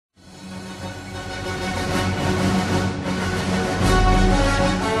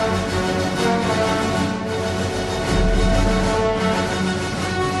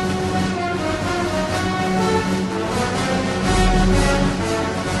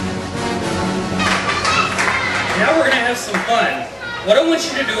some fun. What I want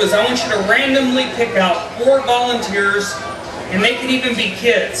you to do is I want you to randomly pick out 4 volunteers, and they can even be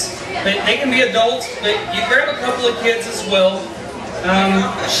kids. But they can be adults, but you grab a couple of kids as well.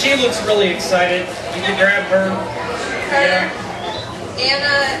 She looks really excited. You can grab her. Yeah.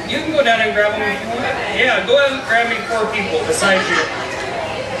 Anna. You can go down and grab them if you want. Yeah, go ahead and grab me 4 people besides you.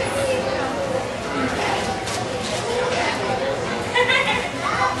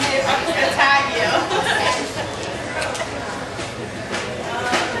 I'm going to tag you.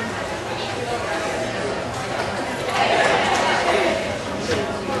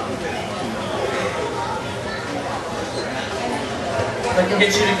 If I can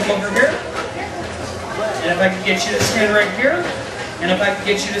get you to come over here, and if I can get you to stand right here, and if I can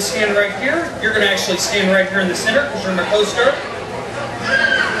get you to stand right here, you're going to actually stand right here in the center because you're my co-star.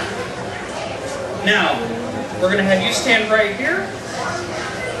 Now, we're going to have you stand right here,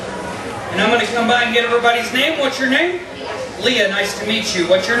 and I'm going to come by and get everybody's name. What's your name? Leah, nice to meet you.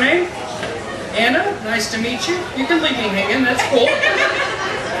 What's your name? Anna, nice to meet you. You can leave me hanging, that's cool.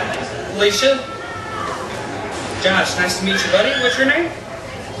 Alicia. Josh, nice to meet you, buddy. What's your name?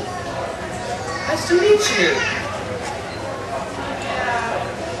 Nice to meet you.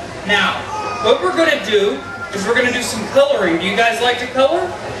 Now, what we're going to do is we're going to do some coloring. Do you guys like to color?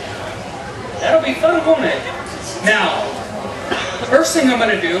 That'll be fun, won't it? Now, first thing I'm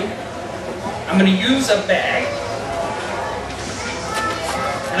going to do, I'm going to use a bag.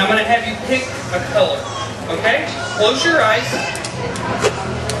 And I'm going to have you pick a color. Okay? Close your eyes.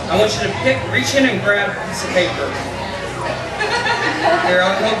 I want you to reach in and grab a piece of paper. Here,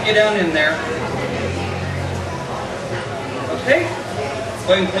 I'll help you down in there. Okay?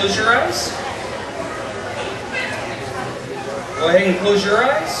 Go ahead and close your eyes. Go ahead and close your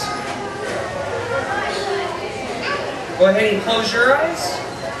eyes. Go ahead and close your eyes.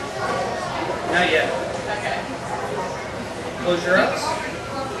 Not yet. Close your eyes.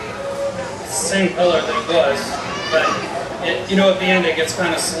 It's the same color that it was, but you know, at the end it gets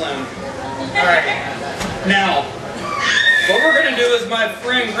kind of slim. Alright, now, what we're going to do is my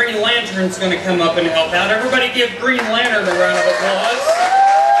friend Green Lantern's going to come up and help out. Everybody give Green Lantern a round of applause.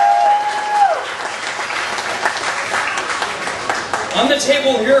 On the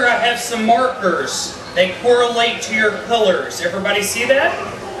table here I have some markers. They correlate to your colors. Everybody see that?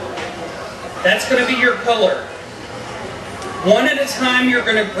 That's going to be your color. One at a time you're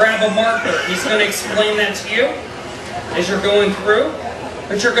going to grab a marker. He's going to explain that to you as you're going through,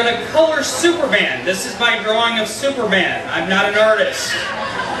 but you're going to color Superman. This is my drawing of Superman. I'm not an artist.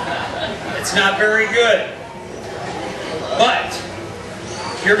 It's not very good. But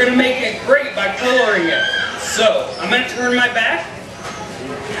you're going to make it great by coloring it. So, I'm going to turn my back.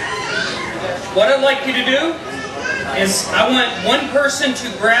 What I'd like you to do is I want one person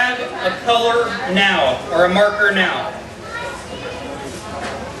to grab a color now, or a marker now.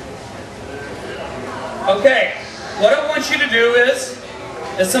 Okay. What I want you to do is,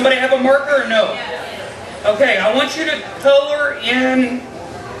 does somebody have a marker or no? Okay, I want you to color in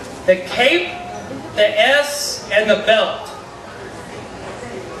the cape, the S, and the belt.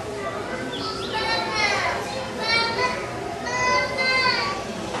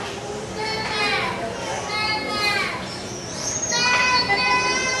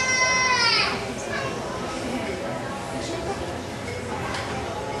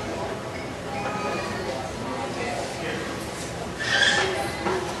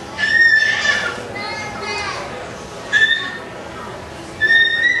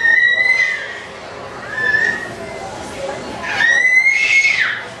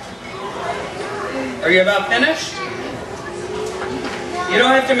 Are you about finished? You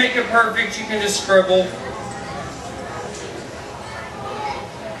don't have to make it perfect, you can just scribble.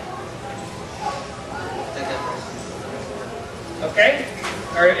 Okay?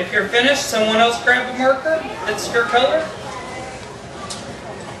 Or if you're finished, someone else grab a marker that's your color.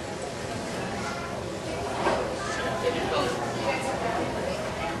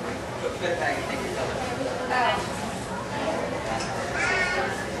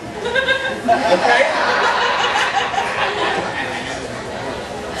 Okay?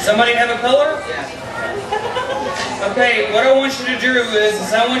 Somebody have a color? Okay, what I want you to do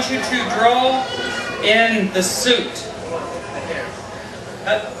is I want you to draw in the suit.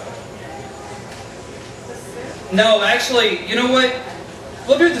 No, actually, you know what?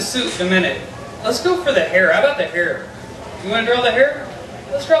 We'll do the suit in a minute. Let's go for the hair. How about the hair? You want to draw the hair?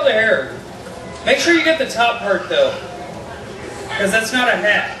 Let's draw the hair. Make sure you get the top part though, because that's not a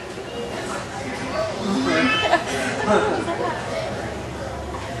hat.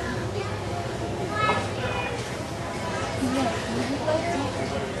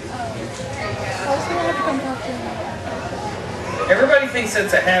 I was going to have to come talk to him. Everybody thinks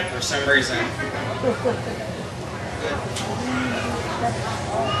it's a hat for some reason.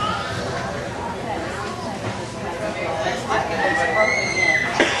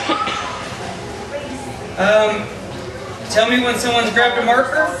 Tell me when someone's grabbed a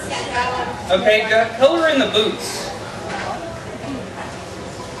marker. Okay, color in the boots.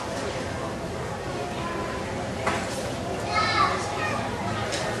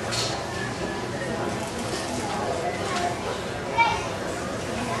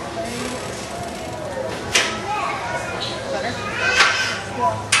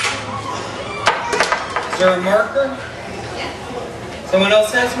 Is there a marker? Someone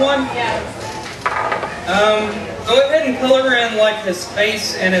else has one? Yeah. Go ahead and color in like his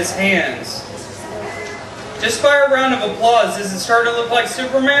face and his hands. Just by a round of applause, does it start to look like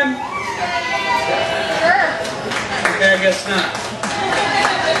Superman? Sure. Okay, I guess not.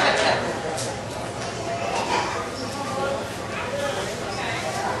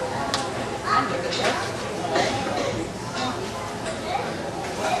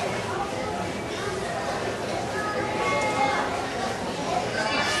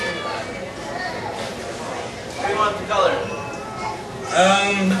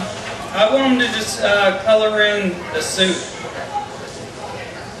 I want them to just color in the suit.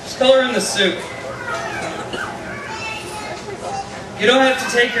 Just color in the suit. You don't have to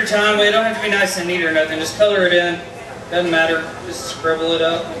take your time. It don't have to be nice and neat or nothing. Just color it in. Doesn't matter. Just scribble it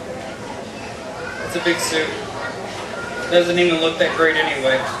up. It's a big suit. Doesn't even look that great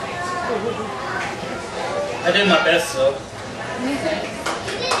anyway. I did my best though.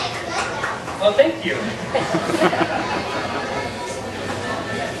 Oh, thank you.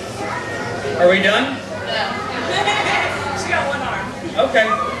 Are we done? No. She got one arm. Okay.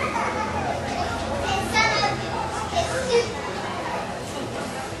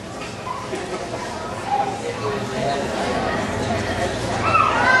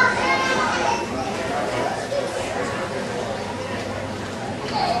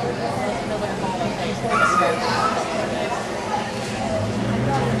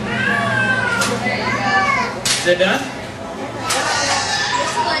 Is it done?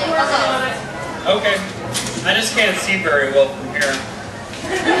 Okay. I just can't see very well from here.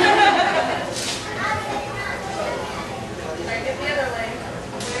 Alright, get the other leg.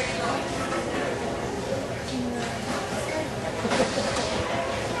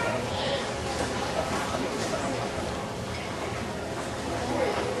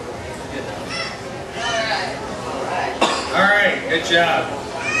 Alright, good job.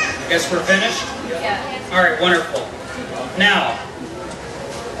 Guess we're finished? Yeah. Alright, wonderful. Now,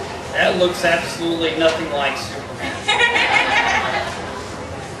 that looks absolutely nothing like Superman.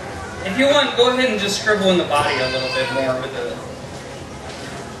 If you want, go ahead and just scribble in the body a little bit more with the...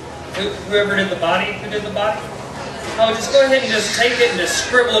 Whoever did the body? Who did the body? Oh, just go ahead and just take it and just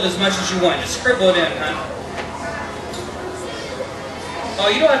scribble it as much as you want. Just scribble it in, huh? Oh,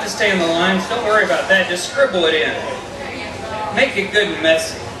 you don't have to stay in the lines. Don't worry about that. Just scribble it in. Make it good and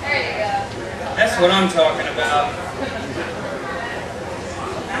messy. There you go. That's what I'm talking about.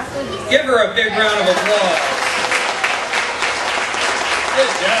 Give her a big round of applause.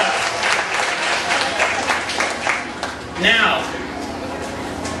 Good job. Now,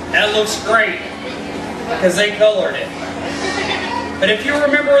 that looks great because they colored it. But if you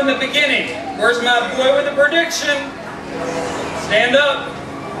remember in the beginning, where's my boy with the prediction? Stand up.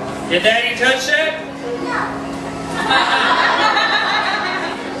 Did Daddy touch that?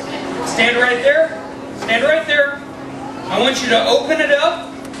 Stand right there. Stand right there. I want you to open it up.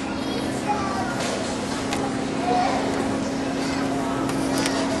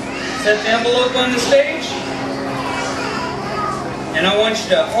 Set the envelope on the stage. And I want you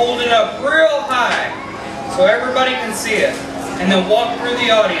to hold it up real high so everybody can see it. And then walk through the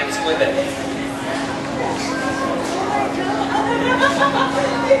audience with it.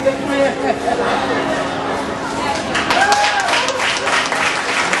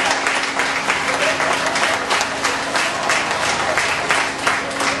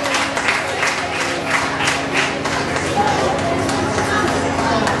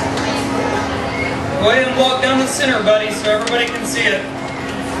 Go ahead and walk down the center, buddy, so everybody can see it.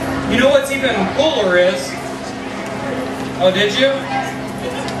 You know what's even cooler is... Oh, did you?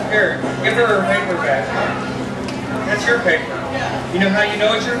 Here, give her her paper back. That's your paper. You know how you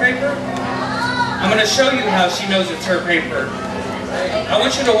know it's your paper? I'm going to show you how she knows it's her paper. I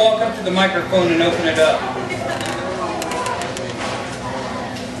want you to walk up to the microphone and open it up.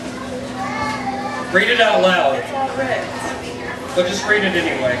 Read it out loud. It's all red. But just read it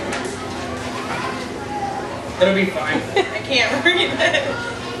anyway. It'll be fine. I can't read it.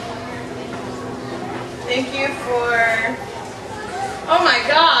 Thank you for Oh my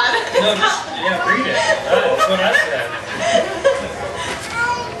God. No, just, yeah, read it. That's what I said.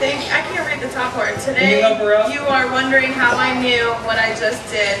 I can't read the top part. Can Today, you help her out? you are wondering how I knew what I just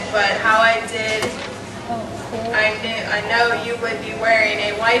did, but how I did, I know you would be wearing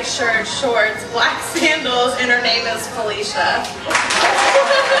a white shirt, shorts, black sandals, and her name is Felicia.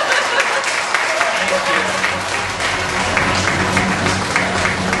 Thank you.